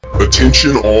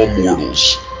Attention all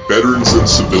mortals, veterans and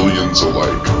civilians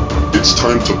alike. It's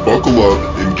time to buckle up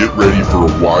and get ready for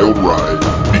a wild ride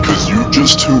because you've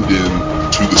just tuned in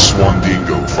to the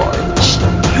Swandingo Files.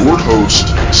 Your host,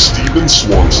 Steven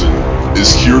Swanson, is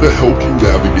here to help you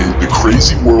navigate the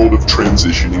crazy world of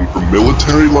transitioning from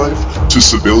military life to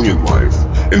civilian life.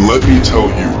 And let me tell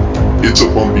you, it's a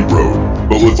bumpy road,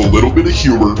 but with a little bit of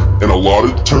humor and a lot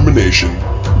of determination,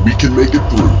 we can make it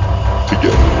through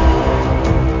together.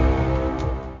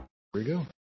 There we go.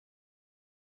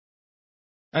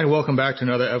 And welcome back to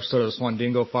another episode of the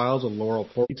Swandingo Files with Laurel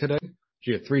Portie today.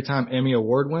 She's a 3-time Emmy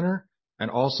Award winner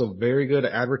and also very good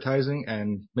at advertising,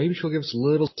 and maybe she'll give us a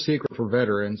little secret for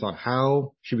veterans on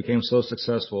how she became so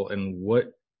successful and what,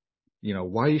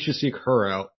 why you should seek her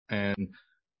out and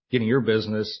getting your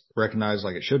business recognized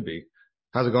like it should be.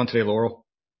 How's it going today, Laurel?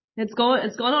 It's going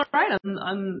all right.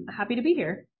 I'm happy to be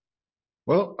here.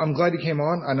 Well, I'm glad you came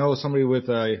on. I know somebody with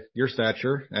your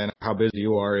stature and how busy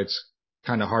you are, it's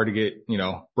kind of hard to get,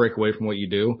 break away from what you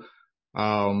do.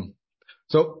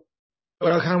 So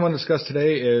what I kind of want to discuss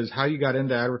today is how you got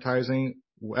into advertising.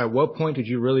 At what point did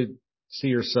you really see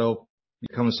yourself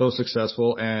becoming so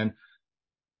successful, and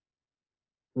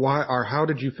why or how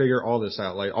did you figure all this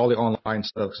out, like all the online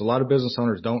stuff? Because a lot of business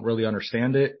owners don't really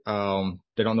understand it.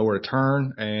 They don't know where to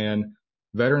turn, and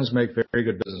veterans make very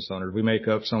good business owners. We make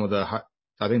up some of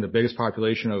I think the biggest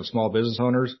population of small business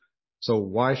owners. So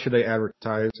why should they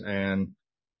advertise, and,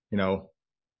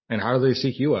 and how do they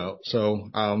seek you out? So,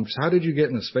 just how did you get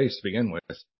in the space to begin with?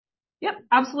 Yep,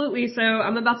 absolutely. So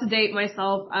I'm about to date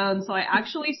myself. So I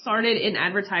actually started in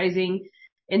advertising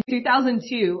in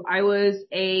 2002. I was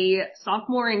a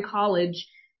sophomore in college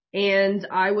and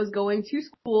I was going to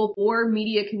school for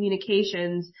media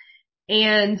communications.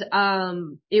 And,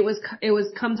 it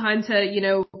was come time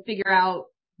to, figure out,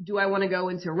 do I want to go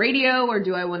into radio or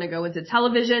do I want to go into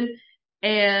television?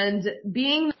 And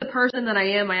being the person that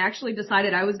I am, I actually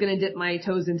decided I was going to dip my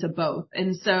toes into both.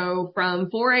 And so from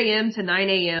 4 a.m. to 9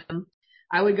 a.m.,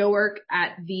 I would go work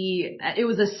it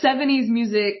was a 70s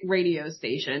music radio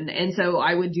station. And so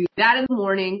I would do that in the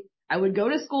morning. I would go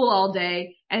to school all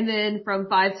day. And then from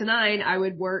 5 to 9, I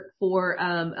would work for,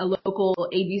 a local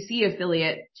ABC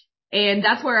affiliate. And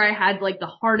that's where I had like the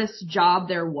hardest job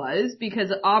there was, because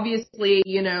obviously,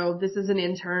 this is an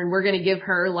intern. We're going to give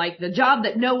her like the job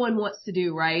that no one wants to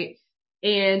do, right?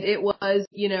 And it was,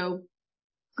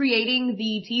 creating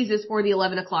the teases for the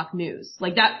 11 o'clock news.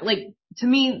 Like that, like to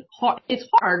me, it's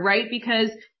hard, right? Because,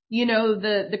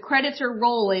 the credits are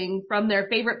rolling from their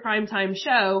favorite primetime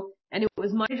show. And it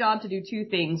was my job to do two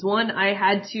things. One, I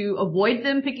had to avoid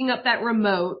them picking up that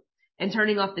remote and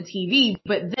turning off the TV.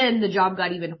 But then the job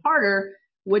got even harder,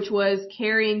 which was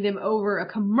carrying them over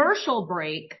a commercial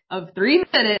break of 3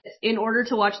 minutes in order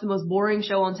to watch the most boring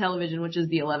show on television, which is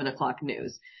the 11 o'clock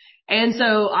news. And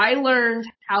so I learned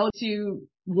how to,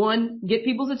 one, get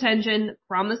people's attention,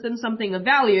 promise them something of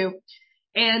value.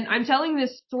 And I'm telling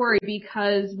this story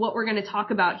because what we're going to talk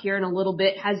about here in a little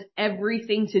bit has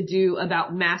everything to do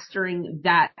about mastering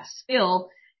that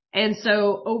skill. And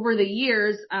so over the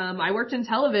years, I worked in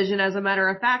television. As a matter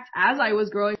of fact, as I was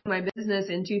growing my business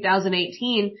in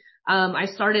 2018,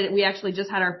 we actually just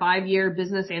had our 5-year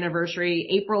business anniversary.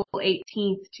 April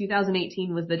 18th,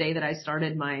 2018 was the day that I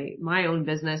started my own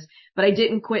business, but I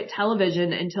didn't quit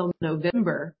television until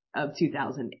November of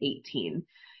 2018.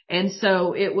 And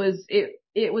so it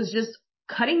was just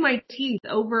cutting my teeth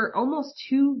over almost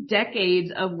 2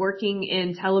 decades of working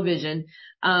in television.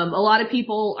 A lot of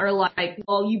people are like,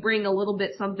 well, you bring a little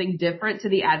bit something different to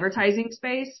the advertising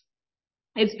space.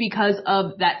 It's because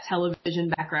of that television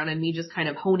background and me just kind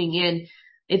of honing in.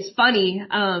 It's funny.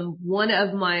 One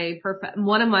of my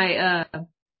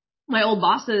old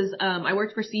bosses, I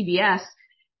worked for CBS,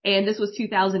 and this was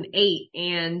 2008,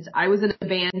 and I was in a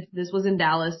band. This was in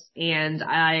Dallas, and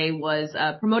I was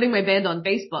promoting my band on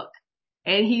Facebook.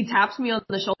 And he taps me on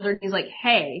the shoulder and he's like,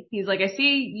 hey, I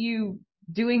see you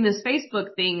doing this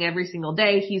Facebook thing every single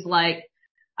day. He's like,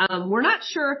 we're not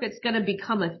sure if it's going to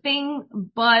become a thing,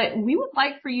 but we would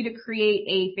like for you to create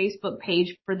a Facebook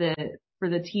page for the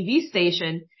TV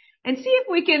station and see if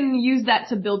we can use that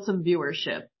to build some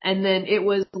viewership. And then it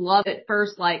was love at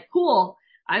first, like, cool.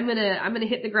 I'm going to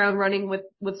hit the ground running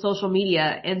with social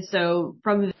media. And so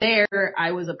from there,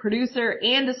 I was a producer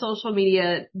and a social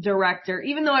media director,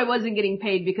 even though I wasn't getting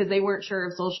paid because they weren't sure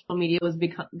if social media was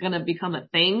going to become a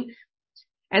thing.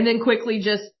 And then quickly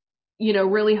just,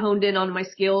 really honed in on my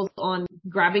skills on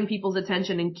grabbing people's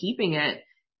attention and keeping it.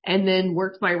 And then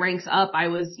worked my ranks up. I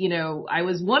was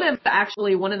one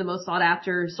of the most sought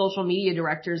after social media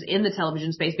directors in the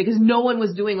television space because no one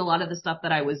was doing a lot of the stuff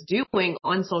that I was doing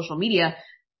on social media.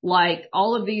 like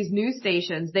all of these news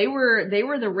stations, they were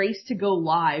the race to go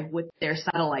live with their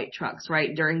satellite trucks,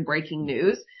 right? During breaking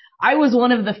news. I was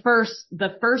one of the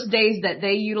first days that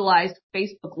they utilized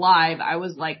Facebook Live. I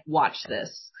was like, watch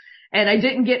this. And I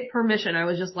didn't get permission. I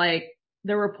was just like,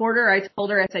 the reporter, I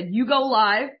told her, I said, you go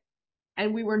live.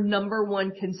 And we were number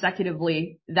one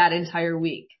consecutively that entire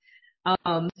week.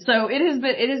 So it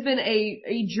has been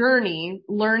a journey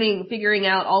learning, figuring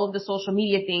out all of the social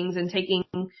media things and taking,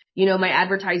 my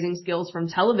advertising skills from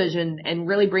television and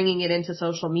really bringing it into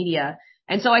social media.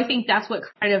 And so I think that's what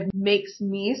kind of makes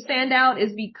me stand out,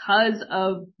 is because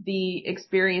of the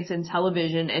experience in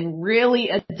television and really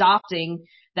adopting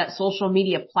that social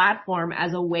media platform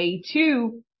as a way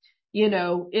to,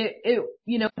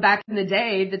 back in the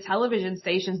day, the television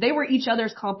stations, they were each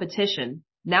other's competition.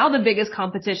 Now the biggest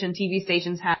competition TV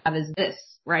stations have is this,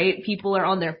 right? People are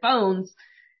on their phones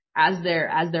as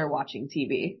they're watching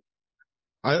TV.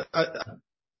 I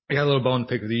got a little bone to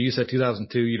pick with you. You said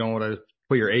 2002. You don't want to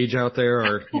put your age out there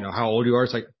or, how old you are.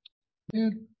 It's like,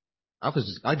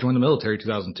 I joined the military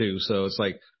 2002. So it's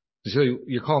like,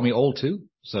 you're calling me old too.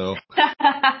 So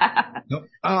no,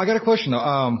 I got a question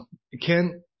though.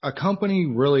 Can a company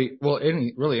really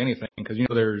anything, because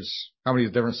there's how many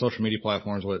different social media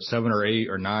platforms, 7 or 8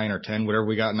 or 9 or 10, whatever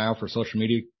we got now for social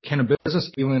media. Can a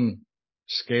business even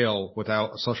scale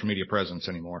without a social media presence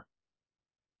anymore?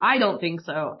 I don't think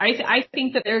so. I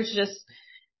think that there's just,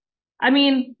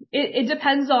 it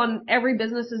depends on every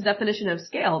business's definition of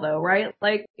scale though, right?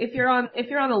 Like if you're on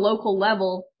a local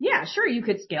level, yeah, sure, you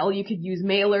could scale. You could use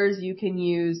mailers, you can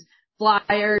use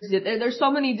flyers. There's so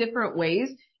many different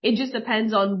ways. It just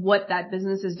depends on what that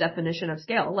business's definition of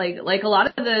scale. Like a lot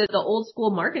of the old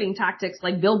school marketing tactics,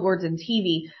 like billboards and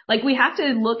TV, like we have to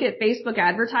look at Facebook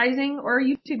advertising or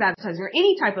YouTube advertising or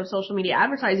any type of social media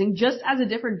advertising just as a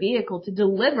different vehicle to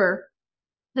deliver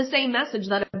the same message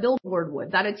that a billboard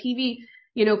would, that a TV,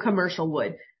 commercial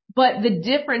would. But the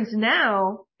difference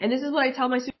now, and this is what I tell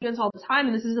my students all the time,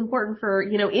 and this is important for,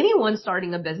 anyone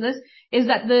starting a business, is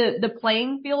that the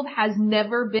playing field has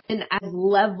never been as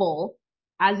level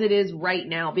as it is right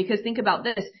now. Because think about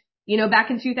this, back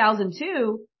in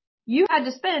 2002, you had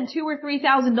to spend $2,000 or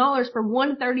 $3,000 for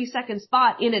one 30-second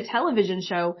spot in a television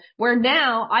show, where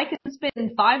now I can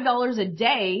spend $5 a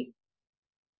day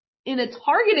in a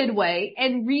targeted way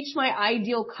and reach my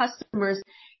ideal customers,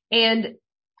 and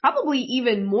probably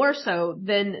even more so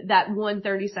than that one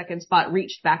 30-second spot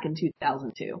reached back in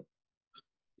 2002.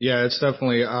 Yeah, it's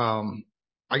definitely,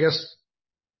 I guess,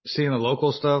 seeing the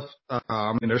local stuff.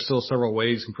 There's still several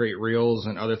ways you can create reels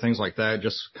and other things like that.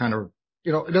 Just kind of,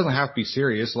 it doesn't have to be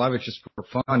serious. A lot of it's just for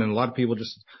fun, and a lot of people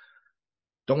just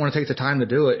don't want to take the time to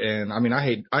do it. And I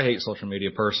hate social media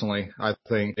personally. I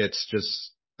think it's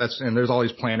just, and there's all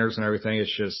these planners and everything.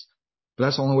 It's just, but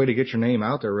that's the only way to get your name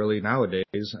out there really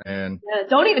nowadays. And yeah,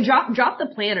 don't even drop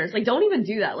the planners. Like, don't even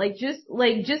do that.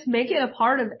 Just make it a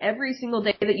part of every single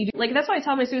day that you do. Like, that's why I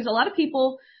tell my students, a lot of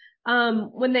people,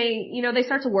 when they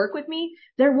start to work with me,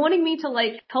 they're wanting me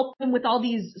to help them with all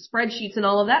these spreadsheets and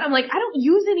all of that. I'm like, I don't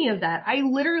use any of that. I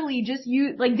literally just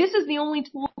use, this is the only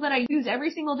tool that I use every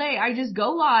single day. I just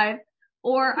go live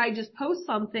or I just post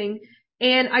something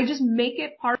and I just make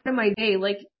it part of my day.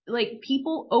 Like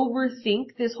people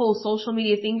overthink this whole social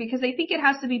media thing because they think it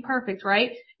has to be perfect,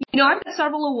 right? I've got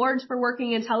several awards for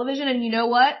working in television, and you know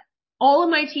what? All of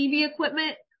my TV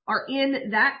equipment are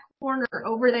in that corner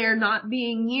over there not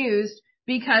being used,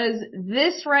 because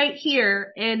this right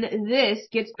here and this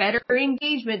gets better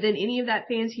engagement than any of that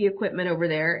fancy equipment over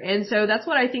there. And so that's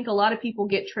what I think a lot of people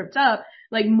get tripped up.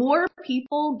 Like, more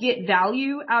people get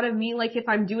value out of me. Like, if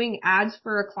I'm doing ads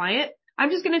for a client, I'm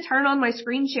just going to turn on my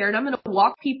screen share and I'm going to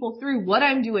walk people through what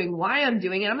I'm doing, why I'm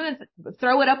doing it. I'm going to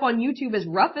throw it up on YouTube as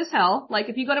rough as hell. Like,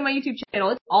 if you go to my YouTube channel,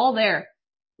 it's all there.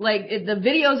 The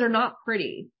videos are not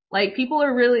pretty. Like, people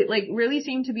are really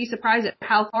seem to be surprised at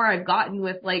how far I've gotten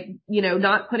with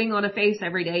not putting on a face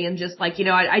every day and just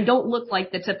I don't look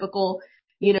like the typical,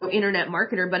 internet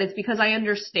marketer, but it's because I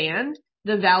understand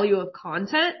the value of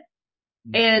content.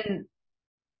 And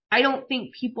I don't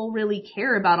think people really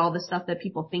care about all the stuff that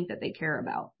people think that they care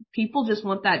about. People just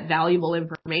want that valuable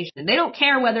information. They don't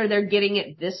care whether they're getting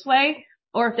it this way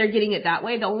or if they're getting it that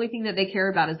way. The only thing that they care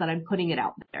about is that I'm putting it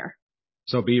out there.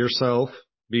 So be yourself,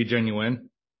 be genuine,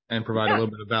 and provide a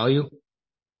little bit of value.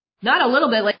 Not a little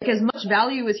bit, as much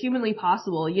value as humanly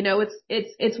possible.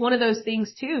 It's one of those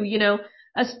things too,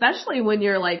 especially when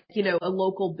you're a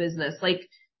local business.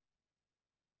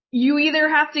 You either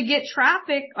have to get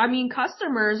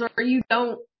customers, or you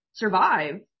don't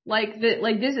survive.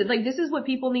 This is what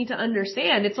people need to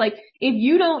understand. It's if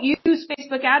you don't use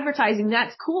Facebook advertising,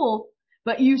 that's cool,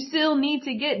 but you still need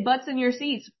to get butts in your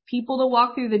seats, people to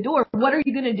walk through the door. What are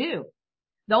you going to do?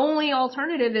 The only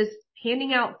alternative is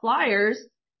handing out flyers,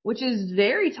 which is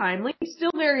very timely,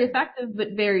 still very effective, but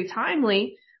very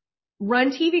timely.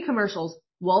 Run TV commercials.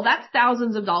 Well, that's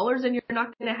thousands of dollars, and you're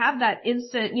not going to have that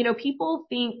instant. People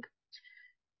think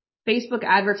Facebook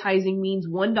advertising means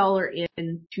 $1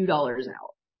 in, $2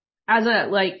 out.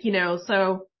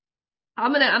 So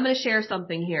I'm going to share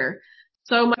something here.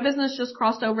 So my business just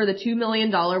crossed over the $2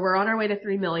 million. We're on our way to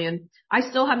 $3 million. I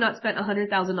still have not spent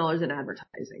 $100,000 in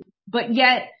advertising, but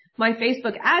yet my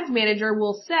Facebook ads manager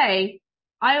will say,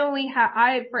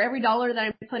 for every dollar that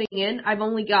I'm putting in, I've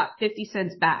only got 50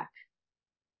 cents back.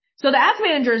 So the ads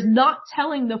manager is not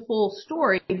telling the full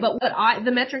story, but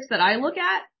the metrics that I look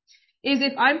at is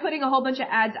if I'm putting a whole bunch of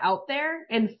ads out there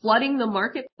and flooding the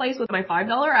marketplace with my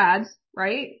 $5 ads,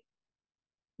 right?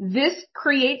 This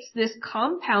creates this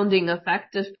compounding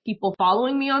effect of people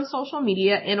following me on social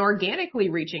media and organically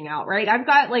reaching out, right? I've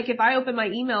got, if I open my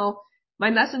email, my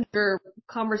messenger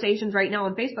conversations right now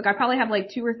on Facebook, I probably have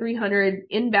 200 or 300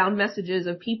 inbound messages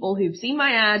of people who've seen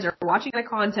my ads or watching my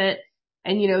content,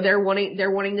 and they're wanting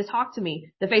to talk to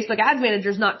me. The Facebook ads manager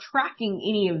is not tracking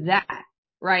any of that,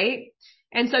 right?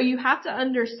 And so you have to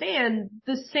understand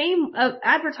the same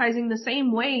advertising the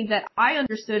same way that I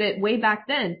understood it way back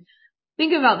then.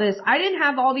 Think about this. I didn't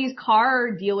have all these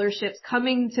car dealerships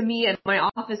coming to me at my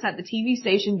office at the TV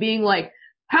station being like,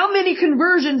 how many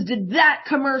conversions did that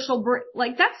commercial bring?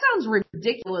 That sounds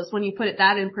ridiculous when you put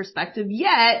that in perspective.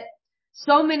 Yet,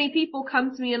 so many people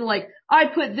come to me and I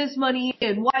put this money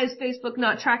in. Why is Facebook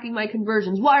not tracking my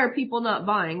conversions? Why are people not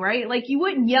buying, right? You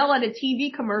wouldn't yell at a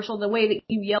TV commercial the way that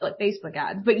you yell at Facebook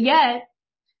ads. But yet,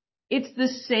 it's the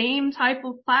same type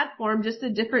of platform, just a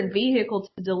different vehicle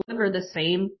to deliver the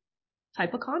same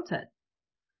type of content.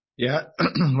 Yeah.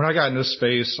 When I got in this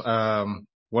space,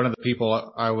 one of the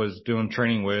people I was doing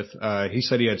training with, he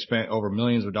said he had spent over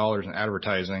millions of dollars in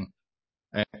advertising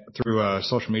through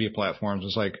social media platforms.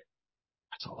 It's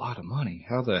that's a lot of money.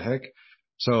 How the heck?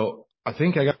 So I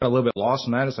think I got a little bit lost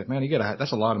in that. It's man,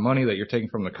 that's a lot of money that you're taking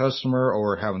from the customer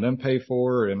or having them pay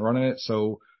for and running it.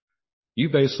 So you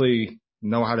basically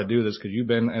know how to do this because you've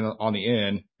been on the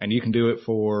end, and you can do it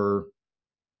for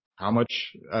how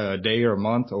much a day or a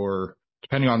month, or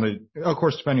depending on the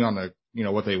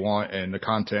what they want and the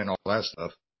content and all that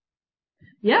stuff.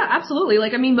 Yeah, absolutely.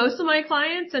 Most of my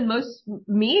clients and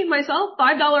myself,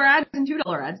 $5 ads and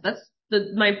 $2 ads. That's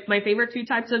my favorite two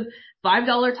types of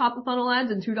 $5 top of funnel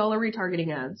ads and $2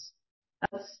 retargeting ads.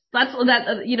 That's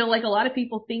a lot of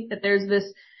people think that there's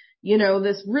this,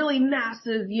 this really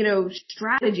massive,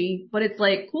 strategy, but it's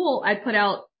cool. I put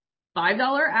out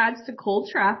 $5 ads to cold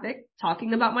traffic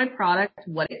talking about my product,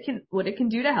 what it can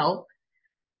do to help.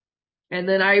 And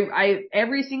then I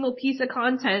every single piece of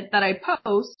content that I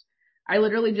post, I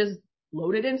literally just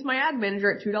load it into my ad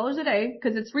manager at $2 a day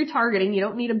because it's retargeting. You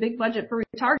don't need a big budget for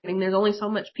retargeting. There's only so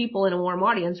much people in a warm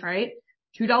audience, right?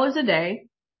 $2 a day,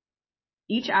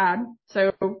 each ad.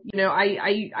 So,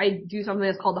 I do something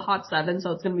that's called the Hot 7.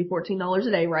 So it's going to be $14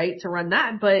 a day, right? To run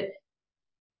that. But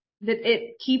that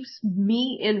it keeps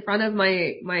me in front of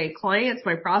my clients,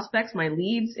 my prospects, my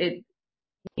leads. It,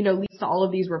 leads to all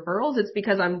of these referrals. It's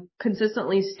because I'm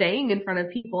consistently staying in front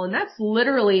of people. And that's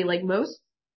literally most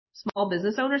small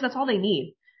business owners, that's all they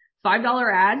need.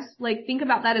 $5 ads. Think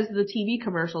about that as the TV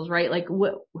commercials, right?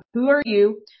 Who are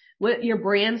you? What your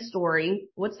brand story?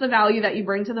 What's the value that you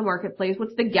bring to the marketplace?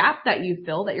 What's the gap that you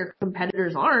fill that your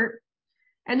competitors aren't?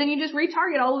 And then you just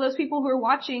retarget all of those people who are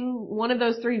watching one of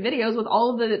those 3 videos with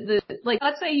all of the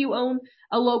let's say you own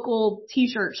a local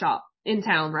t-shirt shop in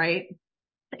town, right?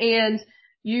 And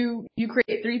you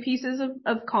create 3 pieces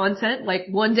of content.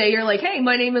 One day you're hey,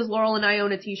 my name is Laurel and I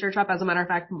own a t-shirt shop. As a matter of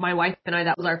fact, my wife and I,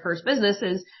 that was our first business,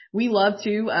 is we love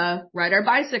to, ride our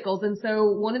bicycles. And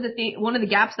so one of the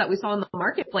gaps that we saw in the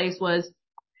marketplace was,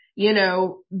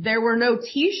 there were no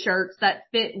t-shirts that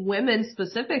fit women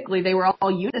specifically. They were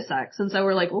all unisex. And so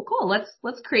we're well, cool.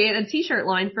 Let's create a t-shirt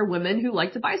line for women who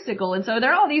like to bicycle. And so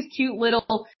there are all these cute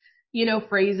little,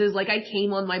 phrases I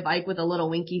came on my bike with a little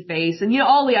winky face and,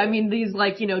 these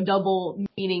double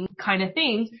meaning kind of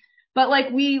things.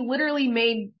 But we literally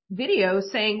made videos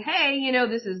saying, hey,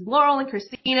 this is Laurel and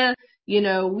Christina.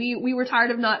 We were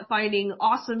tired of not finding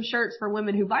awesome shirts for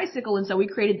women who bicycle. And so we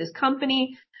created this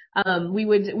company. We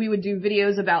would do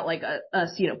videos about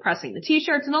us, pressing the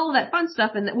t-shirts and all of that fun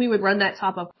stuff. And then we would run that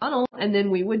top of funnel and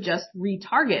then we would just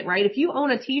retarget, right? If you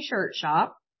own a t-shirt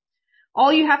shop,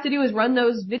 all you have to do is run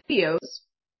those videos,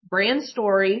 brand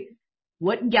story.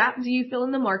 What gap do you fill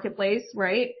in the marketplace,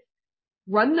 right?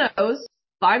 Run those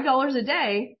 $5 a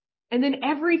day. And then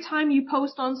every time you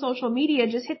post on social media,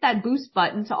 just hit that boost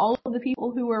button to all of the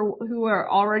people who are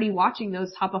already watching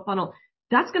those top of funnel.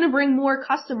 That's going to bring more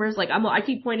customers. Like I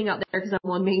keep pointing out there because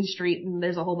I'm on Main Street and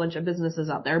there's a whole bunch of businesses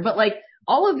out there, but like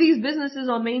all of these businesses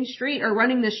on Main Street are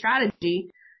running this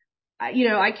strategy.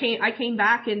 I came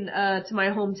back to my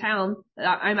hometown.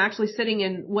 I'm actually sitting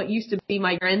in what used to be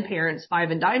my grandparents'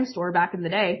 five and dime store back in the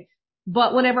day.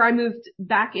 But whenever I moved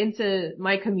back into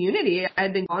my community, I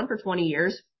had been gone for 20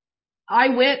 years. I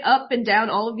went up and down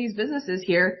all of these businesses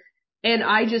here and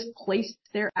I just placed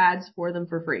their ads for them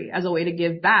for free as a way to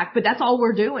give back. But that's all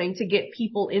we're doing to get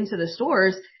people into the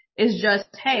stores is just,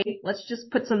 hey, let's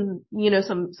just put some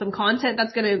content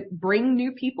that's going to bring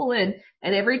new people in.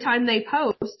 And every time they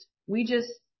post, we just,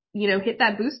 hit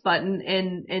that boost button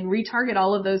and retarget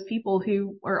all of those people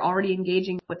who are already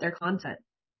engaging with their content.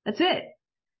 That's it.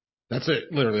 That's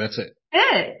it. Literally, that's it.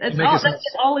 That's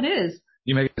just all it is.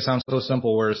 You make it sound so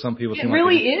simple, whereas some people seem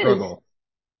really like they struggle.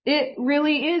 It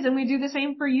really is. And we do the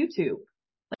same for YouTube.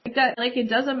 Like that, like it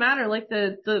doesn't matter. Like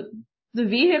the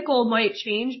vehicle might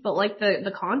change, but like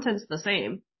the content's the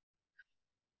same.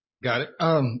 Got it.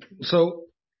 So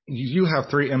you have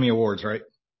 3 Emmy Awards, right?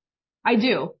 I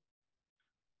do.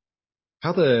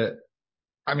 As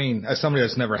somebody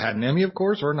that's never had an Emmy, of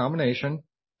course, or a nomination,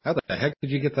 how the heck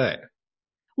did you get that?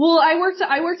 Well, I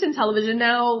worked in television.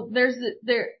 Now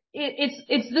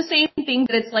it's the same thing,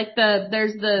 but it's like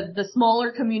there's the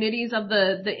smaller communities of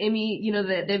the Emmy,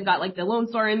 they've got like the Lone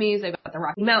Star Emmys, they've got the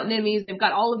Rocky Mountain Emmys, they've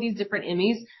got all of these different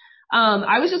Emmys.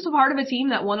 I was just a part of a team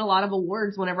that won a lot of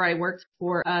awards whenever I worked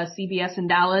for CBS in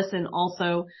Dallas and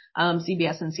also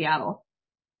CBS in Seattle.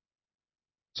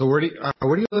 So where do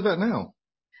you live at now?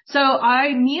 So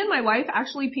me and my wife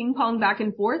actually ping pong back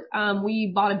and forth.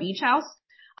 We bought a beach house.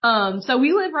 So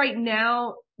we live right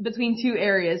now between 2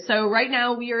 areas. So right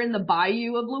now we are in the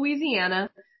bayou of Louisiana.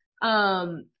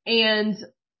 And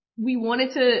we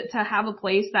wanted to have a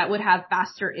place that would have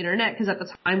faster internet because at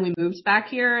the time we moved back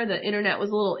here, the internet was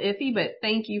a little iffy, but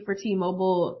thank you for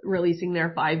T-Mobile releasing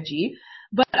their 5G.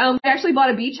 But, we actually bought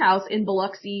a beach house in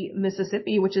Biloxi,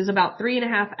 Mississippi, which is about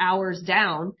 3.5 hours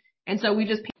down. And so we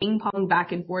just ping pong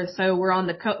back and forth. So we're on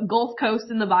the Gulf Coast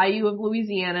in the bayou of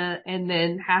Louisiana, and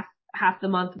then half the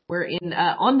month we're in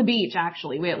on the beach.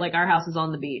 Actually, our house is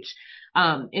on the beach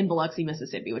in Biloxi,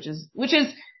 Mississippi, which is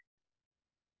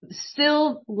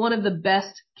still one of the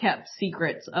best kept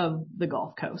secrets of the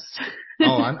Gulf Coast.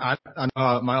 I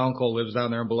know. My uncle lives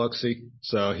down there in Biloxi,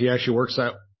 so he actually works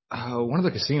at one of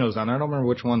the casinos down there. I don't remember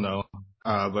which one though.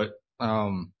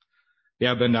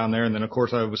 Yeah, I've been down there, and then of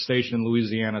course I was stationed in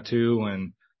Louisiana too,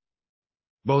 and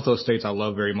both those states I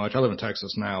love very much. I live in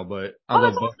Texas now, but I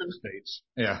love both those states.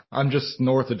 Yeah, I'm just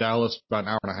north of Dallas, about an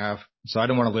hour and a half, so I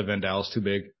didn't want to live in Dallas too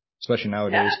big, especially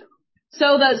nowadays. Yeah.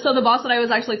 So the boss that I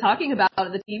was actually talking about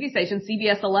at the TV station,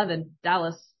 CBS 11,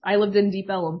 Dallas. I lived in Deep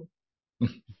Ellum.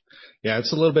 Yeah,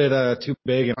 it's a little bit too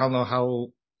big, and I don't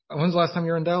know when's the last time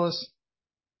you were in Dallas?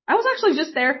 I was actually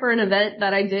just there for an event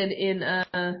that I did in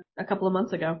a couple of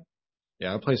months ago.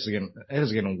 Yeah, that place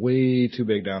is getting way too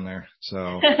big down there.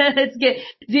 So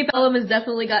Deep Ellum has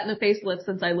definitely gotten a facelift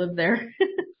since I lived there.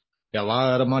 Yeah, a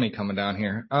lot of money coming down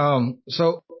here.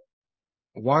 So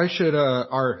why should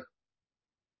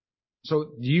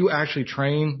so do you actually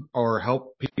train or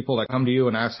help people that come to you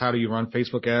and ask how do you run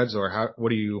Facebook ads, or what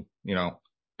do you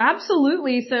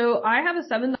Absolutely. So I have a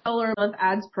 $7 a month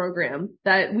ads program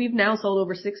that we've now sold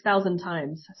over 6,000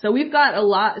 times. So we've got a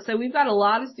lot of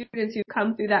students who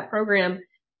come through that program.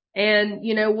 And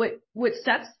what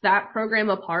sets that program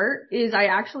apart is I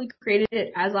actually created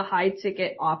it as a high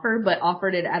ticket offer, but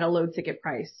offered it at a low ticket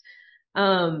price.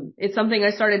 It's something I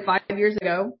started 5 years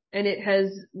ago, and it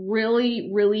has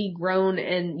really, really grown.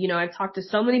 And, I've talked to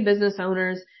so many business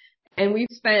owners, and we've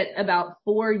spent about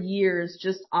 4 years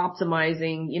just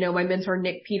optimizing. My mentor,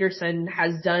 Nick Peterson,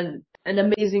 has done an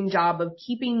amazing job of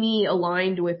keeping me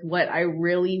aligned with what I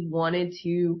really wanted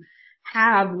to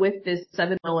have with this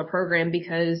 $7 program,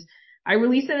 because I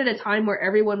released it at a time where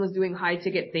everyone was doing high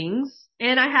ticket things.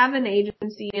 And I have an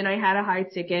agency and I had a high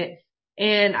ticket,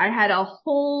 and I had a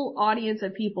whole audience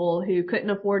of people who couldn't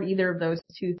afford either of those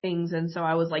two things. And so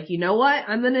I was like, you know what?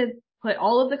 I'm going to put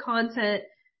all of the content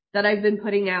that I've been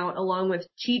putting out along with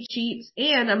cheat sheets,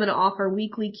 and I'm going to offer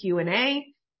weekly Q&A,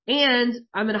 and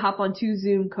I'm going to hop on 2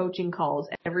 Zoom coaching calls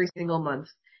every single month.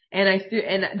 And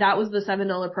that was the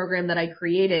 $7 program that I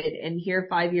created. And here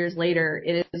 5 years later,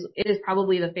 it is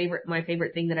probably my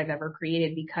favorite thing that I've ever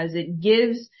created, because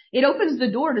it opens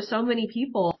the door to so many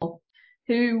people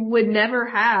who would never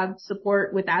have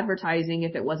support with advertising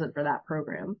if it wasn't for that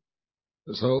program.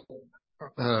 So,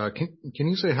 can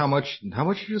you say how much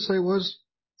did you say it was?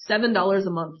 $7 a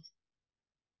month.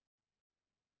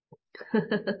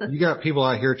 You got people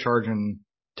out here charging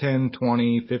 $10,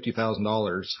 $20,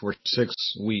 $50,000 for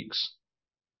 6 weeks.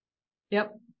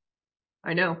 Yep.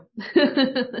 I know.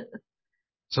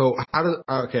 So I'm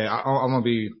going to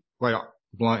be quite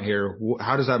blunt here.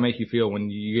 How does that make you feel when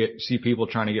you see people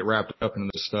trying to get wrapped up into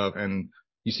this stuff and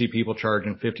you see people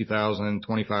charging $50,000,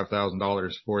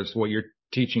 $25,000 for what you're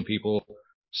teaching people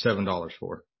 $7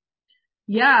 for?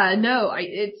 Yeah, no,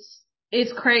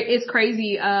 it's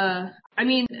crazy. I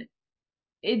mean,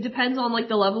 it depends on like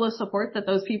the level of support that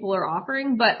those people are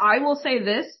offering, but I will say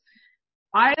this.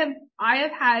 I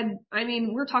have had, I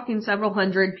mean, we're talking several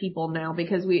hundred people now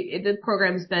because the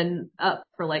program's been up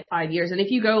for like 5 years. And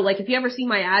if you ever see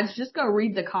my ads, just go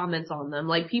read the comments on them.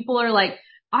 Like people are like,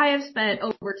 I have spent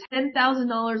over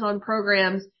 $10,000 on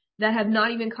programs that have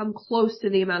not even come close to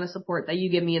the amount of support that you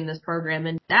give me in this program.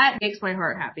 And that makes my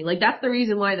heart happy. Like that's the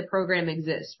reason why the program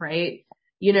exists, right?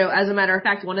 As a matter of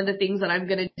fact, one of the things that I'm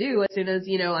going to do as soon as,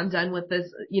 I'm done with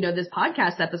this, this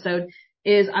podcast episode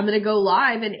is I'm going to go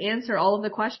live and answer all of the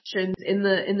questions in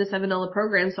the $7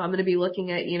 program. So I'm going to be looking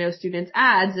at, students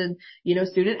ads and,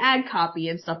 student ad copy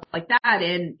and stuff like that.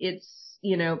 And it's,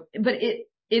 but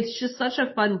it's just such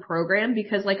a fun program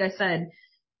because like I said,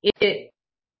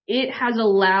 it has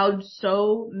allowed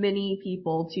so many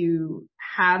people to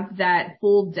have that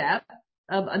full depth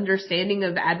of understanding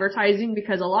of advertising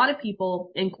because a lot of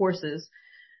people in courses,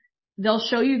 they'll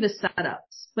show you the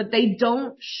setups, but they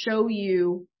don't show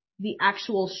you the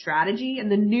actual strategy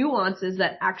and the nuances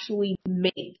that actually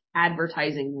make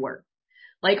advertising work.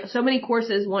 Like so many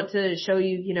courses want to show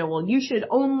you, well, you should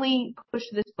only push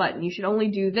this button. You should only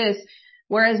do this.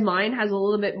 Whereas mine has a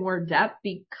little bit more depth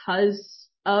because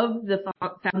of the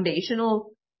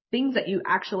foundational things that you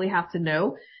actually have to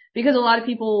know. Because a lot of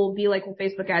people will be like, well,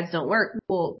 Facebook ads don't work.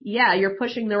 Well, yeah, you're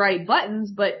pushing the right buttons,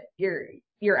 but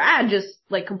your ad just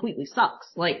like completely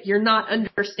sucks. Like you're not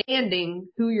understanding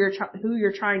who you're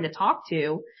trying to talk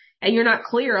to and you're not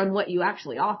clear on what you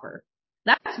actually offer.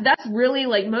 That's really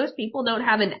like most people don't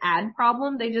have an ad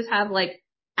problem. They just have like,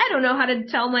 I don't know how to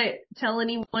tell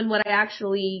anyone what I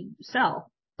actually sell.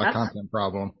 A content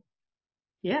problem.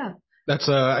 Yeah. That's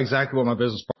exactly what my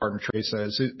business partner Trey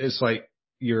says. It's like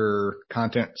your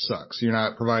content sucks. You're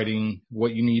not providing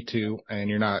what you need to and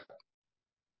you're not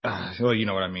well, you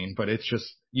know what I mean, but it's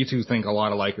just, you two think a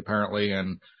lot alike apparently,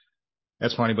 and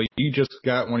that's funny, but you just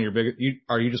got one of your biggest,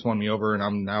 you just won me over and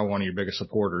I'm now one of your biggest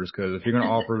supporters, because if you're going to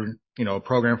offer, a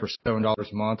program for $7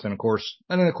 a month, and of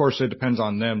course it depends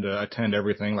on them to attend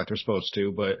everything like they're supposed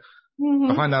to, but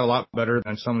I find that a lot better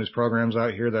than some of these programs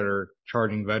out here that are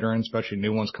charging veterans, especially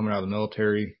new ones coming out of the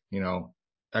military,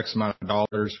 X amount of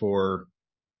dollars for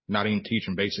not even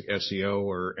teaching basic SEO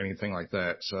or anything like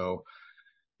that. So,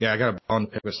 yeah, I got a bone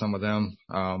to pick with some of them.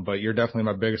 But you're definitely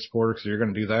my biggest supporter because you're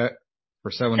going to do that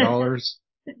for $7.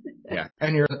 Yeah.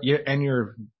 And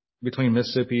you're between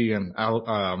Mississippi and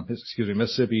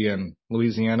Mississippi and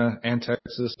Louisiana and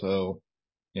Texas. So,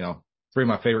 three of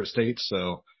my favorite states.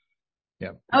 So,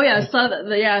 yeah. Oh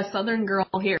yeah. Southern girl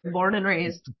here, born and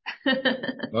raised.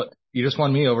 But you just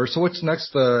won me over. So what's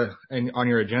next, on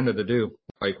your agenda to do?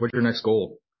 Like, what's your next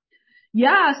goal?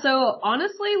 Yeah, so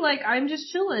honestly, like I'm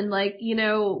just chilling, like,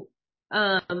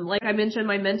 like I mentioned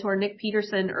my mentor, Nick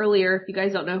Peterson earlier. If you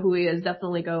guys don't know who he is,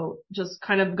 definitely go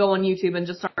on YouTube and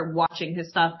just start watching his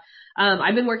stuff.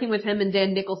 I've been working with him and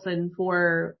Dan Nicholson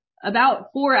for about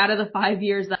 4 out of the 5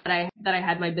 years that I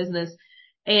had my business.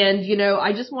 And,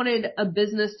 I just wanted a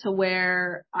business to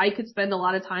where I could spend a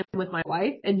lot of time with my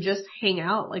wife and just hang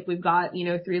out. Like we've got,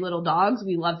 3 little dogs.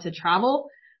 We love to travel.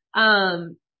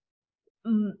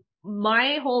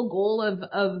 My whole goal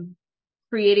of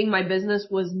creating my business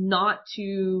was not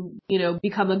to,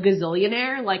 become a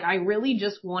gazillionaire. Like I really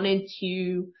just wanted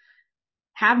to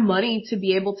have money to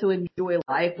be able to enjoy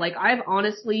life. Like I've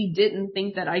honestly didn't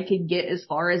think that I could get as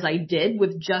far as I did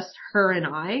with just her and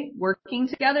I working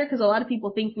together. Cause a lot of people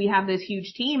think we have this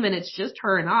huge team and it's just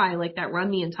her and I like that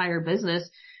run the entire business.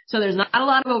 So there's not a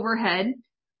lot of overhead.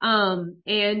 And,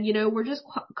 we're just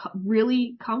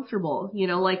really comfortable,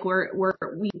 like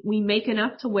we make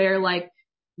enough to where like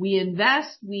we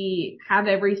invest, we have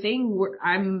everything.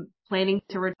 I'm planning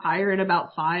to retire in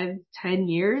about 5-10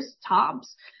 years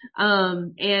tops.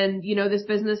 And, this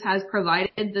business has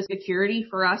provided the security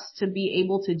for us to be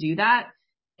able to do that.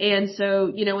 And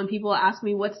so, when people ask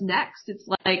me what's next, it's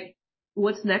like,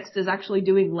 what's next is actually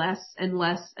doing less and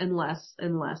less and less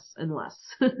and less and less.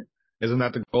 Isn't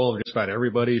that the goal of just about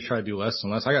everybody? Try to do less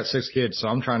and less. I got 6 kids, so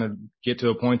I'm trying to get to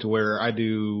a point to where I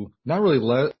do not really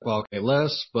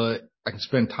less, but I can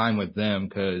spend time with them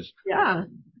because yeah,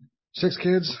 6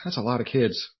 kids, that's a lot of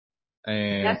kids.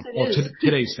 And Yes, it well, is.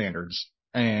 today's standards.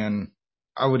 And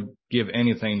I would give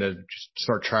anything to just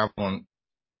start traveling,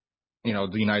 the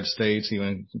United States,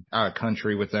 even out of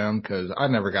country with them, because I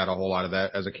never got a whole lot of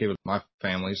that as a kid with my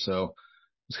family. So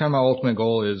it's kind of my ultimate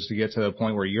goal is to get to the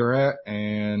point where you're at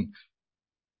and,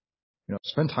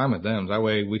 spend time with them. That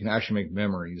way we can actually make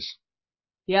memories.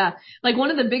 Yeah. Like one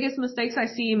of the biggest mistakes I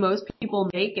see most people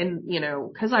make, and,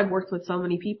 cause I've worked with so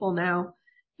many people now,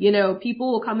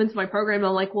 people will come into my program and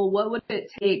I'm like, well, what would it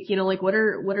take? Like what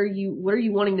are you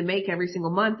wanting to make every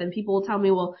single month? And people will tell me,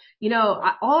 well,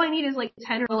 all I need is like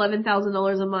 $10,000 or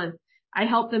 $11,000 a month. I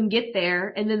help them get there.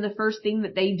 And then the first thing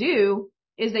that they do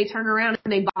is they turn around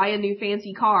and they buy a new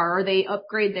fancy car or they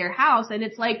upgrade their house. And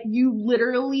it's like you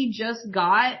literally just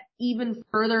got even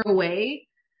further away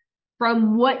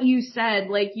from what you said.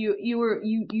 Like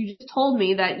you just told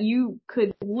me that you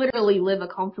could literally live a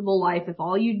comfortable life if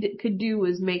all you could do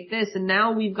was make this. And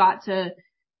now we've got to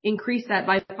increase that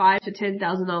by $5,000 to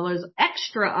 $10,000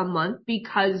 extra a month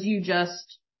because you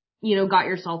just, got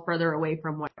yourself further away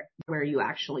from where you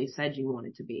actually said you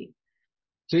wanted to be.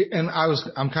 See, and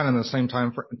I'm kind of in the same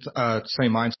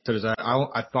mindset as that.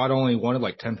 I thought I only wanted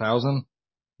like 10,000,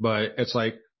 but it's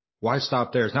like, why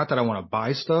stop there? It's not that I want to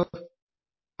buy stuff.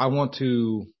 I want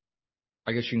to,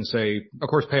 I guess you can say, of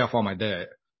course, pay off all my debt.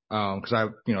 Cause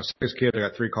 6 kids, I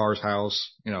got 3 cars,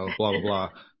 house, blah, blah, blah.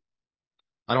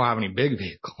 I don't have any big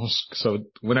vehicles. So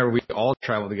whenever we all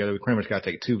travel together, we pretty much got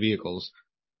to take 2 vehicles.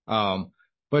 But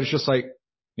it's just like,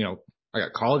 I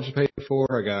got college to pay for.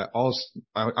 I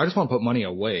just want to put money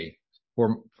away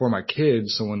for my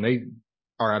kids. So when they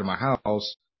are out of my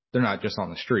house, they're not just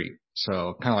on the street.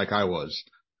 So kind of like I was.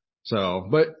 So,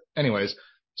 but anyways,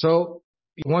 so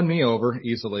you won me over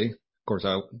easily. Of course,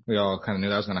 we all kind of knew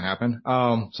that was going to happen.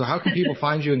 So how can people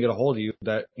find you and get a hold of you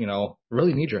that,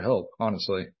 really need your help,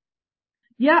 honestly?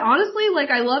 Yeah, honestly, like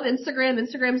I love Instagram.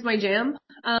 Instagram's my jam.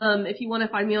 If you want to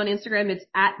find me on Instagram, it's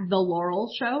at the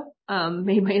Laurel Show.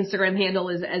 Made my Instagram handle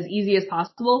is as easy as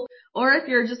possible. Or if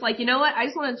you're just like, you know what, I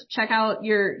just want to check out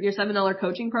your $7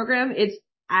 coaching program, it's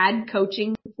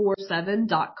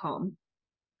adcoaching47.com.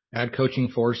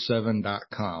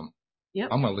 Adcoaching47.com. Yep.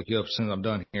 I'm going to look you up as soon as I'm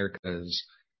done here because,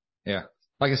 yeah,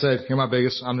 like I said, you're I'm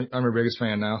your biggest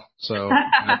fan now. So,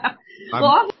 well,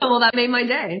 awesome. Well, that made my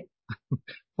day.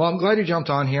 Well, I'm glad you jumped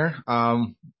on here.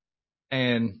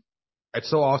 And it's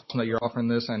so awesome that you're offering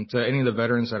this. And to any of the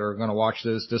veterans that are going to watch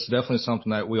this is definitely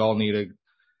something that we all need to,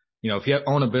 if you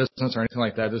own a business or anything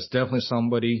like that, this is definitely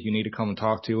somebody you need to come and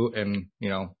talk to and,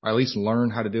 at least learn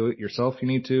how to do it yourself. You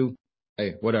need to,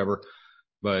 hey, whatever,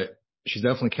 but she's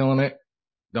definitely killing it.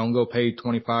 Don't go pay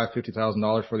 $25,000,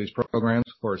 $50,000 for these programs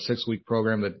for a 6-week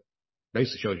program that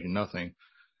basically shows you nothing.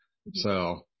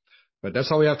 So, but that's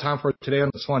all we have time for today on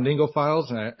the Swandingo Files.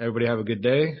 And everybody have a good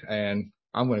day. And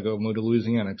I'm going to go move to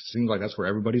Louisiana. It seems like that's where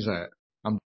everybody's at.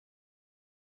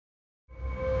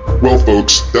 Well,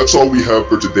 folks, that's all we have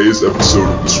for today's episode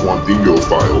of the Swandingo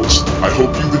Files. I hope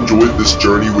you've enjoyed this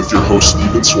journey with your host,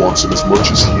 Steven Swanson, as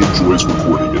much as he enjoys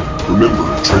recording it. Remember,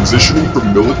 transitioning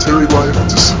from military life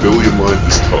to civilian life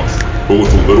is tough, but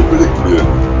with a little bit of grit,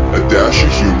 a dash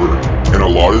of humor, and a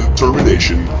lot of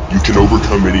determination, you can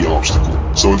overcome any obstacle.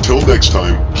 So until next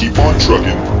time, keep on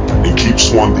trucking and keep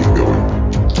Swandingoing.